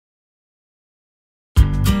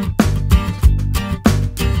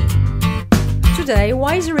Today,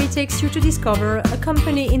 Yzury takes you to discover a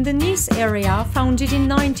company in the Nice area founded in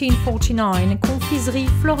 1949, Confectionery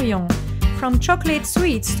Florian. From chocolate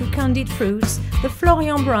sweets to candied fruits, the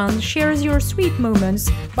Florian brand shares your sweet moments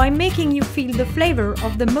by making you feel the flavor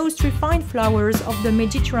of the most refined flowers of the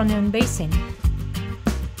Mediterranean basin.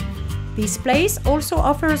 This place also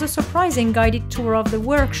offers a surprising guided tour of the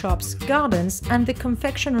workshops, gardens and the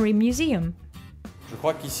confectionery museum.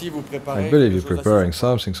 I believe you're preparing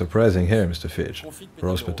something surprising here, Mr. Fitch.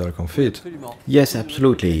 Rose petal confit. Yes,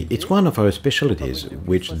 absolutely. It's one of our specialties,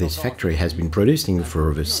 which this factory has been producing for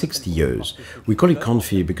over 60 years. We call it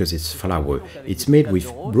confit because it's flower. It's made with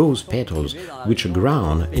rose petals, which are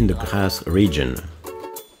grown in the Grasse region.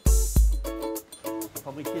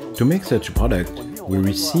 To make such a product, we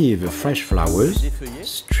receive fresh flowers,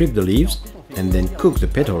 strip the leaves, and then cook the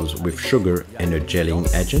petals with sugar and a gelling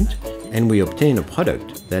agent, and we obtain a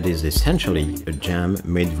product that is essentially a jam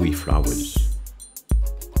made with flowers.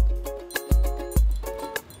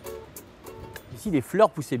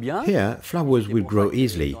 Here, flowers will grow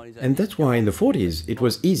easily, and that's why in the 40s it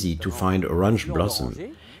was easy to find orange blossom.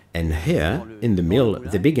 And here, in the mill,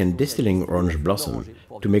 they began distilling orange blossom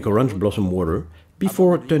to make orange blossom water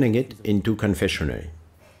before turning it into confectionery.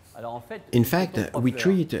 In fact, we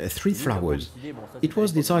treat 3 flowers. It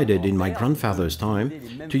was decided in my grandfather's time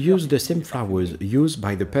to use the same flowers used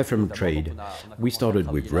by the perfume trade. We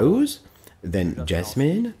started with rose, then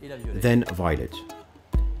jasmine, then violet.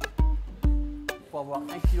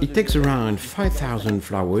 It takes around 5,000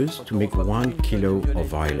 flowers to make 1 kilo of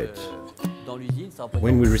violet.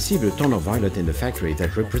 When we receive a ton of violet in the factory,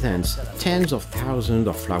 that represents tens of thousands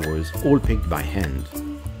of flowers, all picked by hand.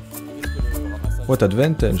 What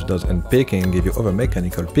advantage does hand picking give you over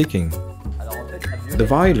mechanical picking? The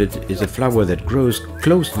violet is a flower that grows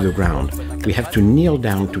close to the ground. We have to kneel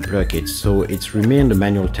down to pluck it, so it's remained a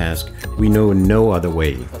manual task. We know no other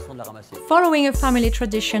way. Following a family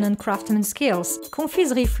tradition and craftsman skills,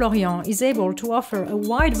 Confectionery Florian is able to offer a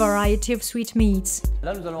wide variety of sweetmeats.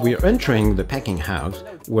 We are entering the packing house,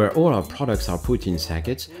 where all our products are put in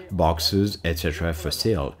sackets, boxes, etc. for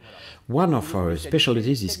sale. One of our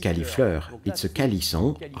specialties is cauliflower. It's a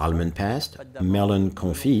calisson, almond paste, melon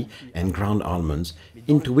confit, and ground almonds,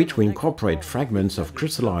 into which we incorporate fragments of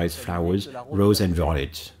crystallized flowers, rose and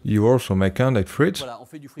violet. You also make candied fruits?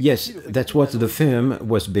 Yes, that's what the firm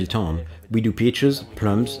was built on. We do peaches,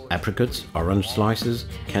 plums, apricots, orange slices,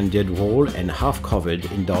 candied whole and half covered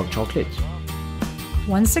in dark chocolate.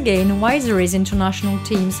 Once again, Yzury's international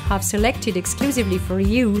teams have selected exclusively for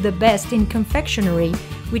you the best in confectionery,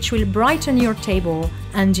 which will brighten your table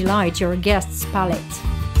and delight your guests' palate.